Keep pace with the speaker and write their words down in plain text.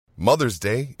Mother's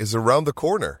Day is around the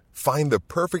corner. Find the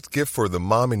perfect gift for the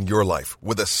mom in your life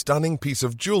with a stunning piece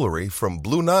of jewelry from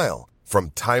Blue Nile.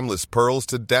 From timeless pearls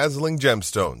to dazzling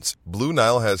gemstones, Blue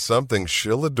Nile has something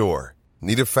she'll adore.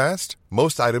 Need it fast?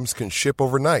 Most items can ship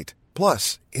overnight.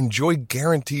 Plus, enjoy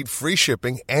guaranteed free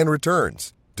shipping and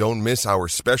returns. Don't miss our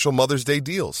special Mother's Day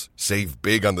deals. Save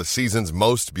big on the season's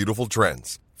most beautiful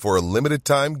trends. For a limited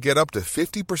time, get up to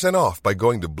 50% off by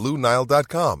going to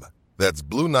BlueNile.com. That's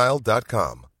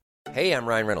BlueNile.com. Hey, I'm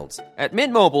Ryan Reynolds. At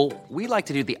Mint Mobile, we like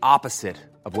to do the opposite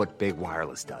of what Big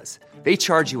Wireless does. They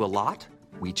charge you a lot,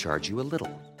 we charge you a little.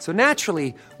 So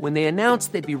naturally, when they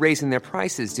announced they'd be raising their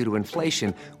prices due to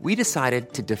inflation, we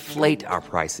decided to deflate our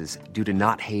prices due to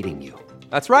not hating you.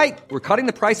 That's right. We're cutting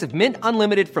the price of Mint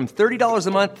Unlimited from $30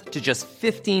 a month to just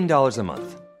 $15 a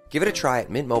month. Give it a try at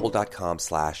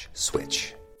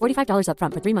mintmobile.com/switch. $45 up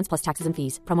front for 3 months plus taxes and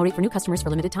fees. Promo rate for new customers for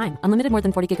limited time. Unlimited more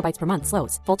than 40 gigabytes per month.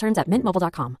 Slows full terms at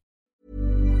mintmobile.com.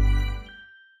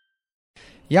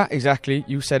 Yeah, exactly.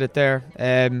 You said it there.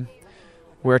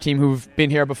 We're a team who've been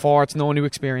here before. It's no new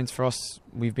experience for us.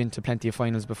 We've been to plenty of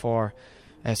finals before.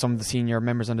 Some of the senior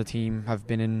members on the team have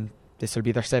been in, this will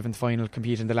be their 7th final,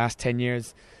 compete in the last 10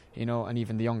 years, you know, and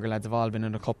even the younger lads have all been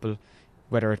in a couple,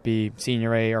 whether it be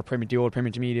Senior A or the old Premier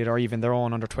Intermediate or even their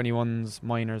own under 21s,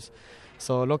 minors.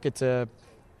 So look, the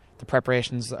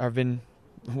preparations have been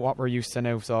what we're used to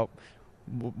now. So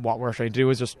what we're trying to do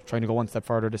is just trying to go one step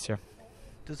further this year.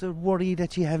 Does it worry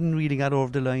that you haven't really got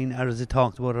over the line, or is it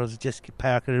talked about, or is it just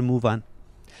park it and move on?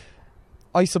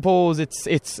 I suppose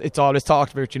it's always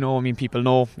talked about, you know. I mean, people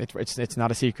know it's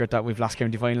not a secret that we've lost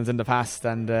county finals in the past,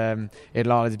 and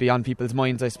it'll always be on people's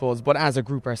minds, I suppose. But as a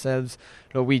group ourselves,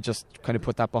 look, we just kind of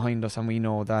put that behind us, and we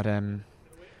know that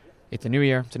it's a new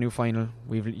year, it's a new final.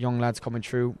 We've young lads coming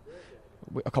through.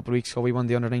 A couple of weeks ago we won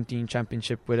the under-19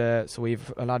 championship so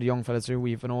we've a lot of young fellas through.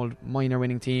 We've an old minor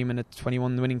winning team and a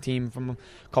 21 winning team from a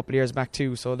couple of years back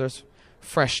too, so there's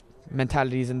fresh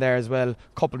mentalities in there as well,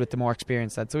 coupled with the more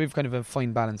experienced lads. So we've kind of a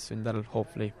fine balance, and that'll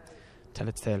hopefully tell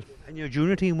its tale. And your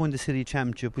junior team won the city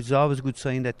championship, which is always a good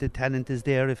sign that the talent is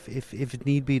there if it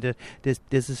need be, that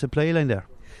there's a supply line there.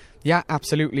 Yeah,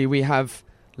 absolutely. We have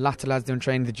lots of lads doing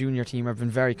training. The junior team have been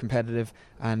very competitive,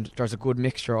 and there's a good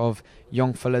mixture of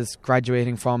young fellas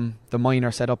graduating from the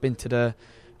minor set up into the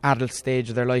adult stage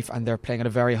of their life, and they're playing at a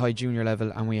very high junior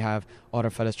level, and we have other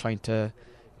fellas trying to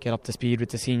get up to speed with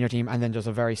the senior team, and then just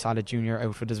a very solid junior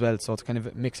outfit as well. So it's kind of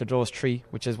a mix of those three,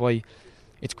 which is why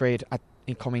it's great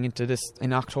in coming into this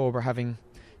in October. Having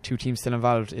 2 teams still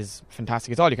involved is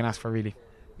fantastic. It's all you can ask for, really.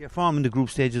 Your form in the group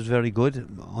stage was very good,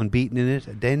 unbeaten in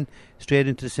it, then straight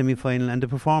into the semi-final, and the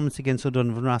performance against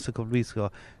O'Donovan Ross a couple of weeks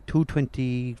ago,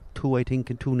 222 I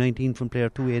think and 219 from player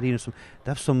 218 or something.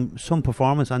 That's some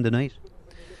performance on the night.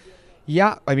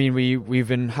 Yeah, I mean we've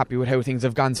been happy with how things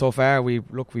have gone so far. We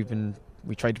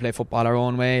tried to play football our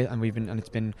own way, and it's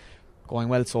been going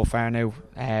well so far now.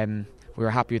 We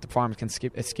were happy with the performance against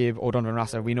Skib O'Donovan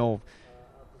Ross. We know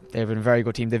they've been a very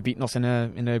good team. They've beaten us in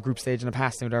a group stage in the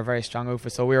past now. They're a very strong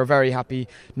outfit, so we were very happy.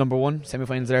 Number one,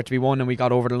 semi-finals there to be won, and we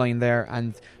got over the line there.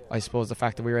 And I suppose the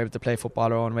fact that we were able to play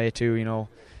football our own way too, you know,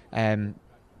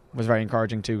 was very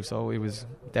encouraging too. So it was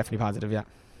definitely positive, yeah.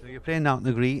 So you're playing Naughtón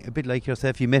Agree, a bit like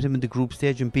yourself. You met them in the group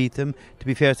stage and beat them. To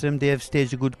be fair to them, they have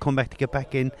staged a good comeback to get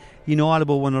back in. You know all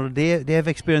about one another. They have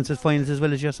experience at finals as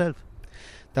well as yourself.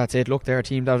 That's it. Look, they're a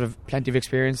team that have plenty of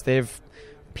experience. They've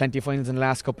plenty of finals in the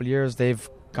last couple of years. They've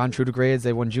gone through the grades.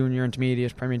 They won junior,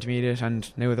 intermediate, Premier Intermediate,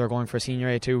 and now they're going for Senior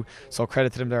A too. So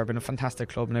credit to them. They've been a fantastic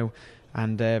club now,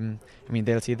 and I mean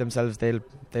they'll see themselves. They'll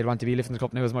want to be lifting the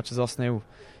cup now as much as us now,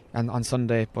 and on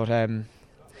Sunday. But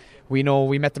we know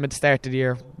we met them at the start of the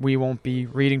year. We won't be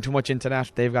reading too much into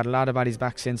that. They've got a lot of bodies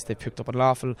back since. They've picked up an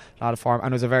awful lot of form,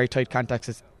 and it was a very tight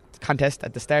contest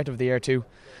at the start of the year too.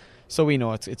 So we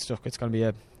know it's going to be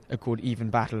a good even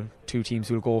battle. 2 teams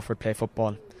who will go for it, play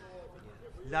football.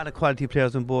 A lot of quality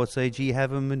players on both sides. You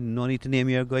have them, and no need to name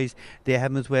your guys. They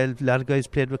have them as well. A lot of guys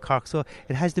played with Cork, so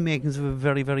it has the makings of a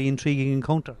very, very intriguing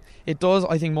encounter. It does.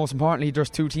 I think most importantly, there's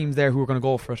 2 teams there who are going to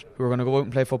go for it, who are going to go out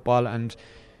and play football, and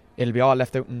it'll be all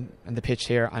left out in the pitch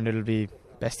here, and it'll be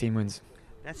best team wins.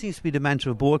 That seems to be the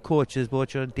mantra of both coaches,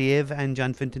 both your Dave and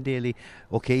John Finton Daly.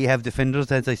 Okay, you have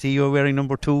defenders, as I see you're wearing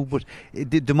number 2, but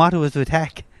the motto is to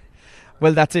attack.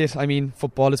 Well, that's it. I mean,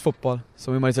 football is football,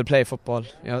 so we might as well play football.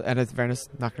 You know, and in fairness,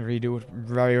 not going to really do it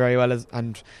very, very well,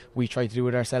 and we try to do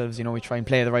it ourselves. You know, we try and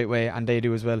play the right way, and they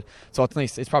do as well. So it's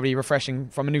nice. It's probably refreshing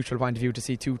from a neutral point of view to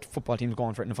see 2 football teams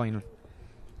going for it in the final.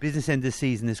 Business end this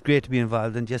season. It's great to be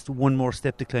involved, and just one more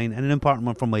step to climb, and an important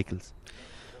one for Michaels.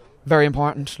 Very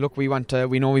important. Look, we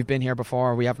know we've been here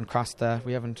before. We haven't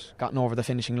gotten over the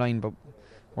finishing line, but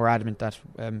we're adamant that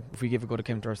if we give a good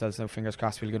account to ourselves, now fingers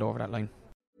crossed we'll get over that line.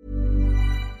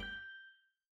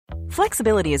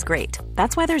 Flexibility is great.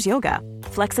 That's why there's yoga.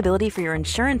 Flexibility for your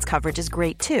insurance coverage is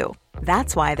great too.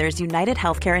 That's why there's United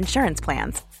Healthcare Insurance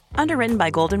Plans. Underwritten by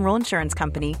Golden Rule Insurance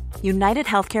Company, United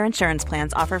Healthcare Insurance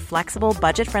Plans offer flexible,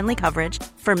 budget-friendly coverage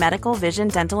for medical, vision,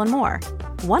 dental, and more.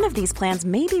 One of these plans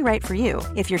may be right for you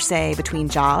if you're, say, between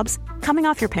jobs, coming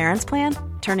off your parents' plan,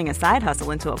 turning a side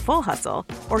hustle into a full hustle,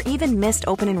 or even missed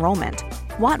open enrollment.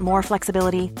 Want more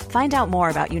flexibility? Find out more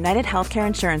about United Healthcare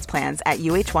Insurance Plans at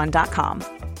uh1.com.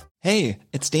 Hey,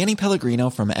 it's Danny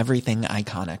Pellegrino from Everything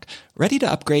Iconic. Ready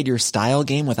to upgrade your style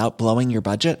game without blowing your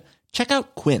budget? Check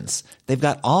out Quince. They've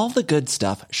got all the good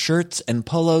stuff, shirts and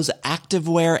polos,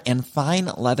 activewear, and fine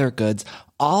leather goods,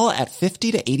 all at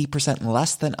 50 to 80%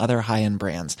 less than other high-end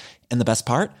brands. And the best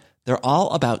part? They're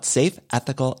all about safe,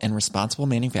 ethical, and responsible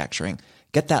manufacturing.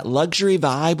 Get that luxury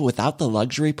vibe without the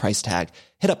luxury price tag.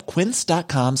 Hit up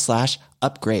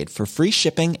quince.com/upgrade for free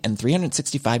shipping and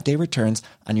 365-day returns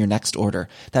on your next order.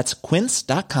 That's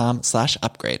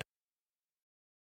quince.com/upgrade.